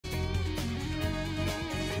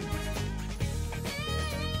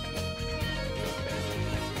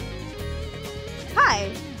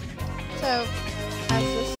So, as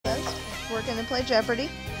this says, we're going to play Jeopardy.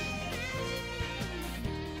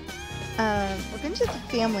 We're going to do the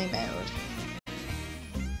family mode.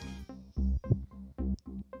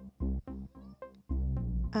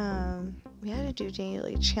 We had to do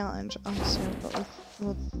daily challenge also, but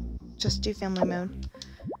we'll just do family mode.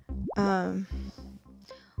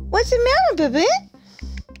 What's the matter, baby?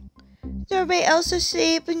 Is everybody else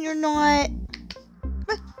asleep and you're not?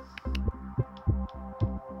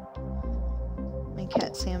 My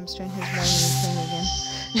cat Sam's doing his morning thing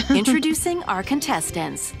again. Introducing our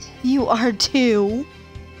contestants. You are too. You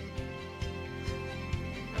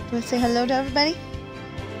want to say hello to everybody?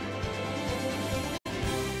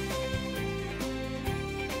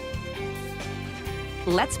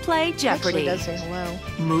 Let's play Jeopardy! Actually does say hello.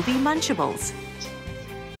 Movie Munchables.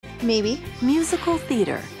 Maybe. Musical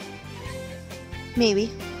theater. Maybe.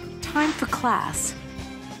 Time for class.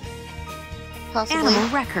 Possibly. Animal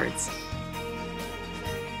records.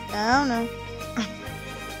 I don't know.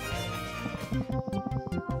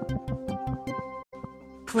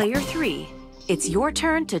 Player 3. It's your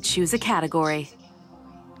turn to choose a category.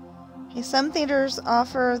 Okay, some theaters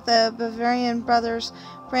offer the Bavarian Brothers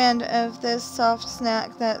brand of this soft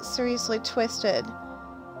snack that's seriously twisted.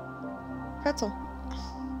 Pretzel.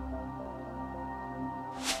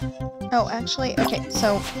 Oh, actually, okay,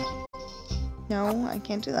 so... No, I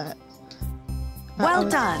can't do that. Well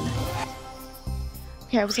done.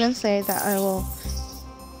 Okay, I was gonna say that I will...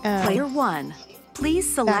 Player 1.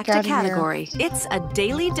 Please select a category. It's a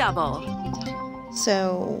daily double.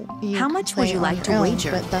 So, you How much would you like to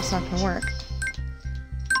wager? But that's not gonna work.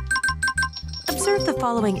 Observe the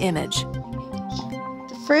following image.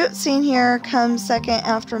 The fruit seen here comes second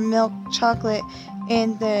after milk chocolate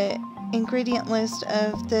in the ingredient list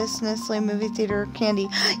of this Nestle movie theater candy.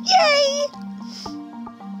 Yay!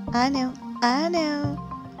 I know, I know.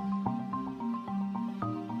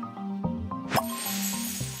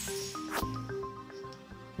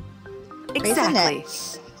 Exactly.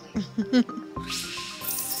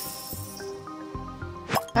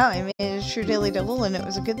 Oh, I made a true daily double and it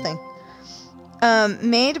was a good thing.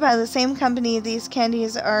 Made by the same company, these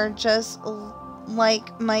candies are just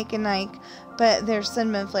like Mike and Ike, but they're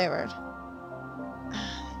cinnamon flavored. I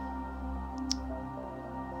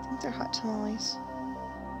think they're hot tamales.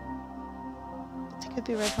 But they could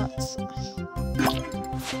be red hots.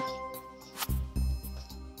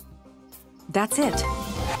 That's it.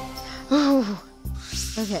 Ooh.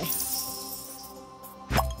 Okay.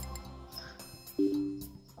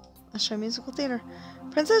 Let's try musical theater.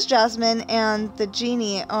 Princess Jasmine and the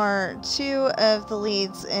Genie are two of the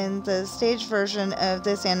leads in the stage version of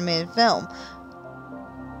this animated film.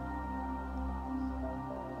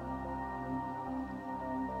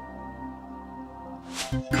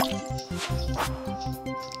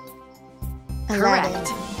 Correct.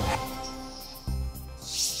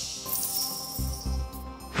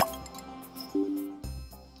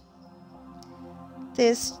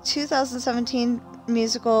 This 2017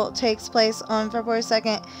 musical takes place on February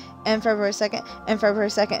 2nd and February 2nd and February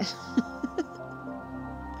 2nd.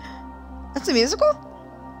 That's a musical?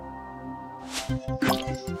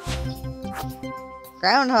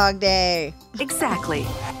 Groundhog Day. Exactly.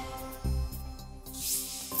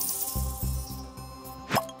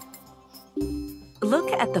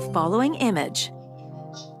 Look at the following image.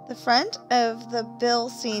 The front of the bill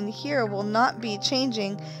seen here will not be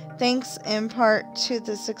changing, thanks in part to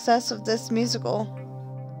the success of this musical.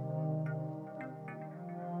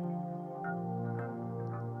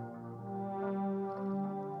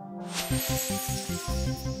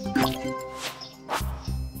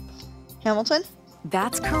 Hamilton?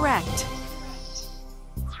 That's correct.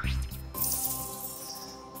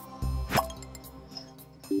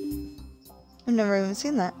 I've never even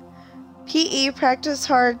seen that. PE practiced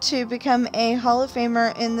hard to become a Hall of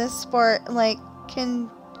Famer in this sport like Ken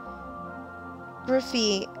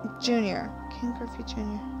Griffey Jr. Ken Griffey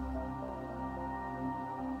Jr.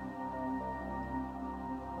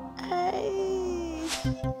 I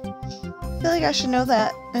feel like I should know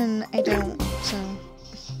that, and I don't, so...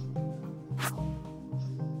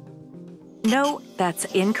 No, that's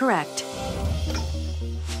incorrect.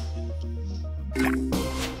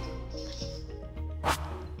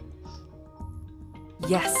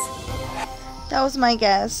 Yes. That was my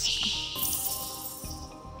guess.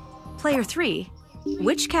 Player 3,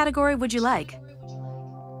 which category would you like?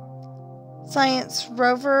 Science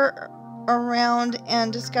rover around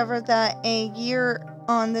and discovered that a year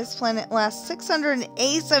on this planet lasts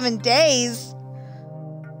 687 days.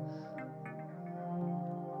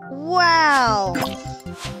 Wow.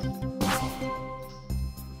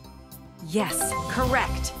 Yes,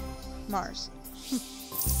 correct. Mars.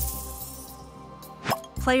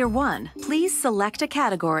 Player 1, please select a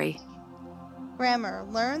category. Grammar.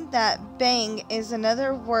 Learn that bang is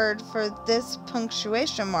another word for this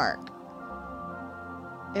punctuation mark.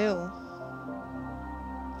 Ew.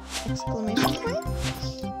 Exclamation point?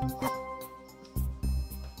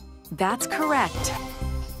 That's correct.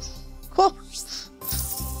 Cool.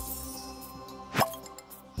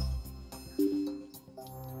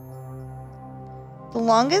 The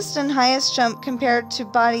longest and highest jump compared to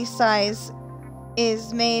body size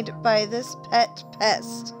is made by this pet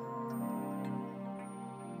pest.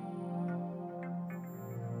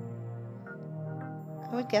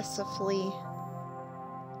 I would guess a flea.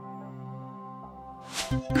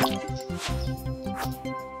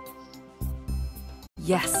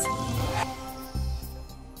 Yes.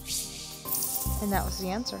 And that was the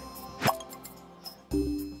answer.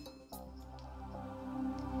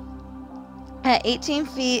 At 18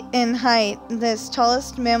 feet in height, this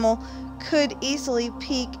tallest mammal could easily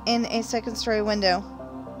peek in a second-story window.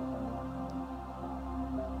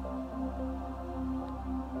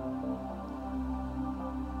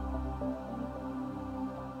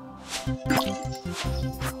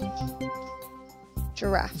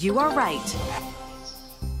 Giraffe. You are right.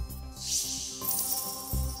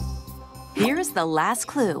 Here's the last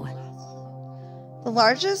clue. The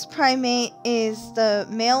largest primate is the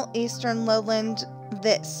male eastern lowland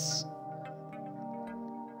this.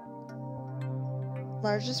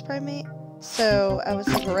 Largest primate? So I would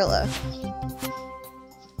say gorilla.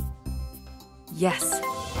 Yes.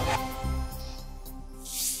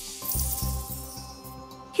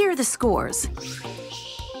 Here are the scores.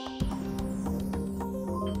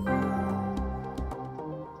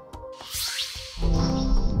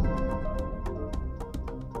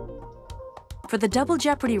 For the Double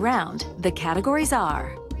Jeopardy round, the categories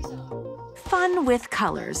are Fun with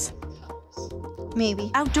Colors, Maybe.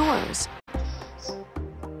 Outdoors,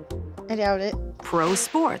 I doubt it. Pro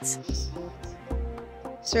Sports,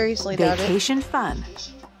 Seriously doubt it. Vacation Fun,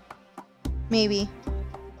 Maybe.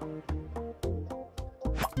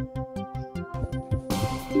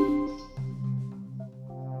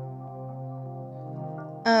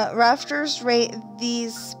 Rafters rate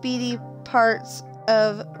these speedy parts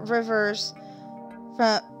of rivers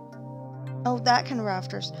from, oh, that kind of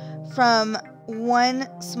rafters, from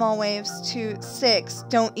 1 small waves to 6.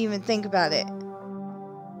 Don't even think about it. I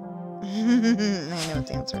know what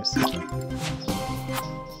the answer is.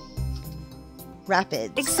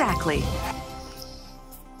 Rapids. Exactly.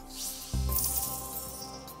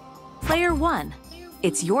 Player 1,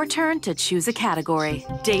 it's your turn to choose a category.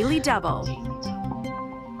 Daily Double.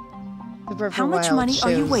 The River How much Wild money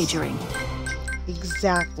are you shows wagering?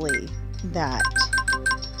 Exactly that.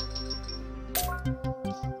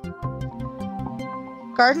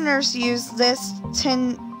 Gardeners use this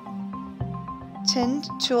tinned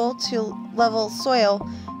tool to level soil.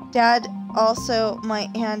 Dad also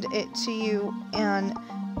might hand it to you and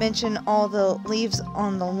mention all the leaves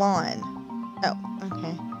on the lawn. Oh,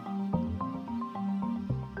 okay.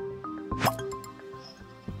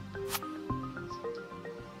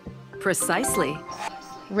 Precisely.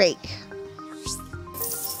 Rake.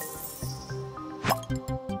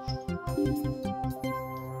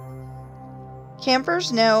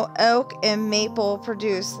 Campers know oak and maple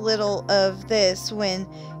produce little of this when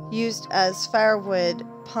used as firewood.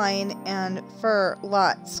 Pine and fir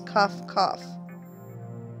lots. Cough, cough.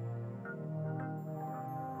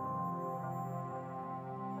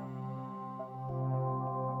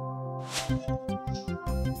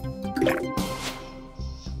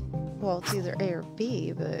 Well, it's either A or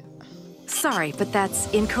B, but... Sorry, but that's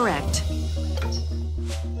incorrect.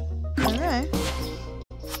 Alright.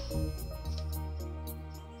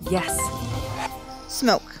 Yes.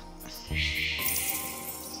 Smoke.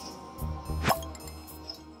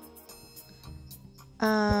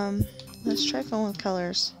 Let's try fun with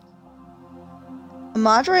colors. A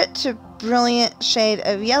moderate to brilliant shade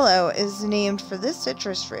of yellow is named for this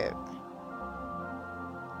citrus fruit.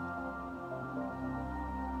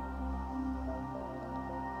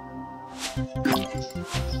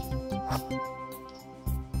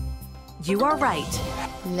 You are right.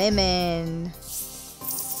 Lemon.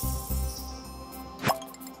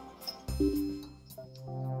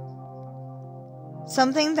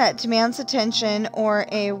 Something that demands attention or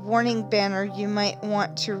a warning banner you might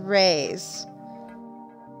want to raise.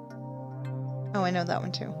 Oh, I know that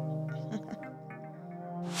one too.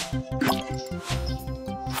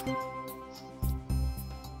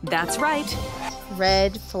 That's right.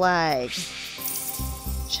 Red flag.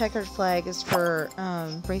 Checkered flag is for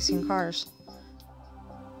racing cars.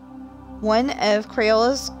 One of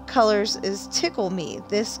Crayola's colors is Tickle Me,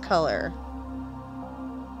 this color.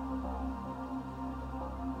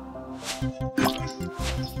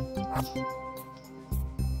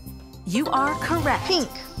 You are correct. Pink.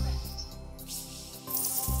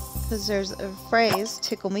 Because there's a phrase,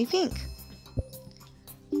 Tickle Me Pink.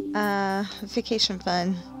 Vacation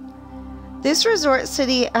fun. This resort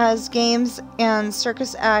city has games and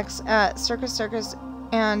circus acts at Circus Circus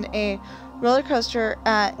and a roller coaster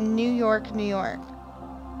at New York, New York.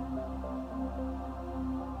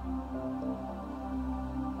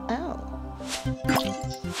 Oh.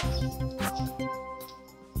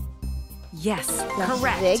 Yes, Las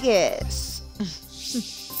correct. Vegas.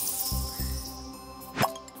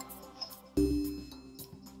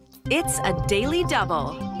 It's a daily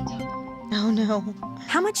double. Oh no.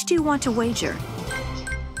 How much do you want to wager?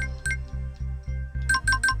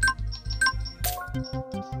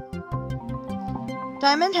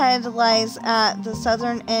 Diamond Head lies at the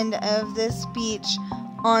southern end of this beach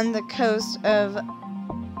on the coast of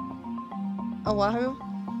Oahu.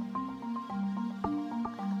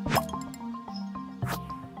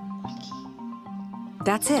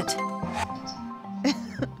 That's it.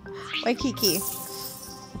 Waikiki.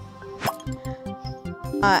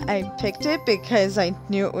 I picked it because I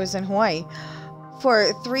knew it was in Hawaii.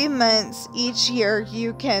 For 3 months each year,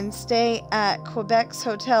 you can stay at Quebec's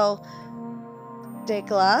Hotel de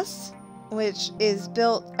Glace, which is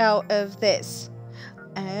built out of this.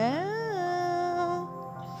 Oh.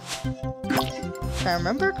 If I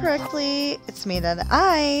remember correctly, it's made out of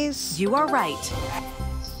ice. You are right.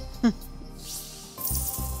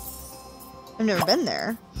 I've never been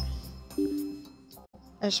there.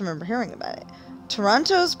 I just remember hearing about it.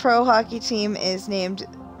 Toronto's pro hockey team is named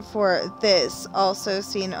for this, also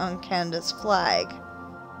seen on Canada's flag.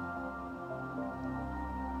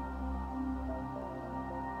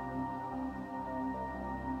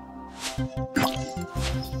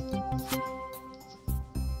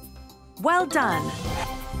 Well done.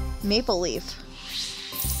 Maple Leaf.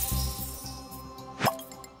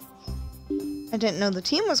 I didn't know the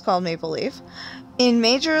team was called Maple Leaf. In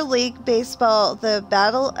Major League Baseball, the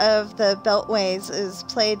Battle of the Beltways is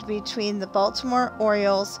played between the Baltimore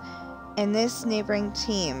Orioles and this neighboring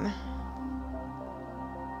team.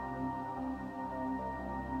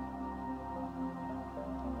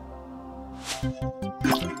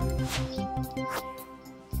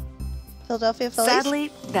 Philadelphia Phillies?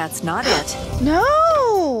 Sadly, that's not it.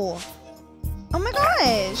 No! Oh my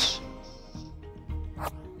gosh!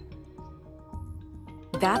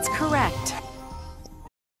 That's correct.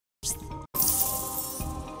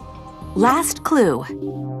 Last clue.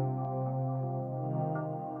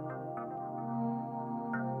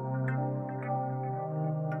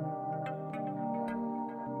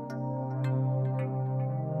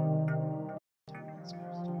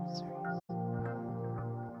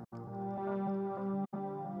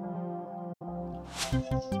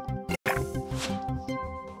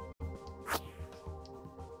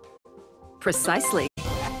 Precisely.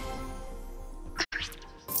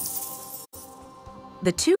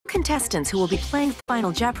 The two contestants who will be playing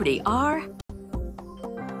Final Jeopardy are...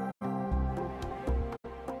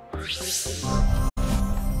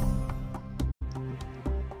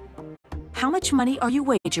 How much money are you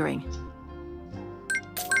wagering?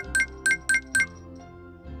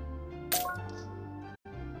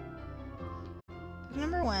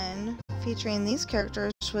 Number 1, featuring these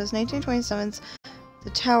characters, was 1927's The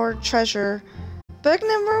Tower Treasure. Book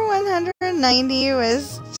number 190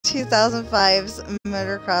 was 2005's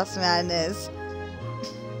Motocross Madness.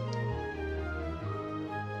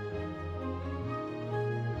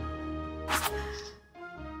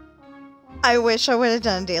 I wish I would have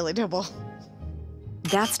done a daily double.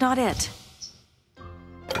 That's not it.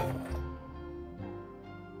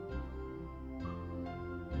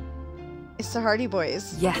 It's the Hardy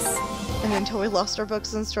Boys. Yes. And until we lost our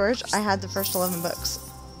books in storage, I had the first 11 books.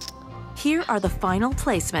 Here are the final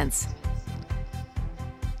placements.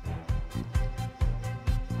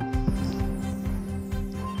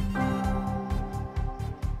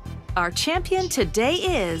 Our champion today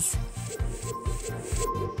is...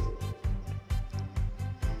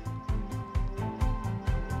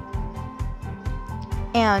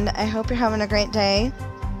 And I hope you're having a great day.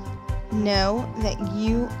 Know that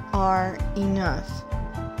you are enough.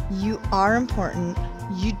 You are important.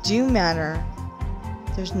 You do matter.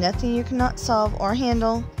 There's nothing you cannot solve or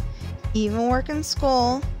handle. Even work in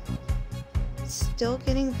school. Still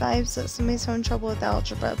getting vibes that somebody's having trouble with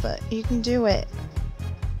algebra, but you can do it.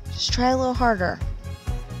 Just try a little harder.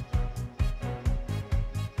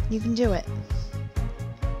 You can do it.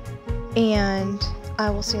 And I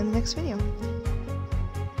will see you in the next video.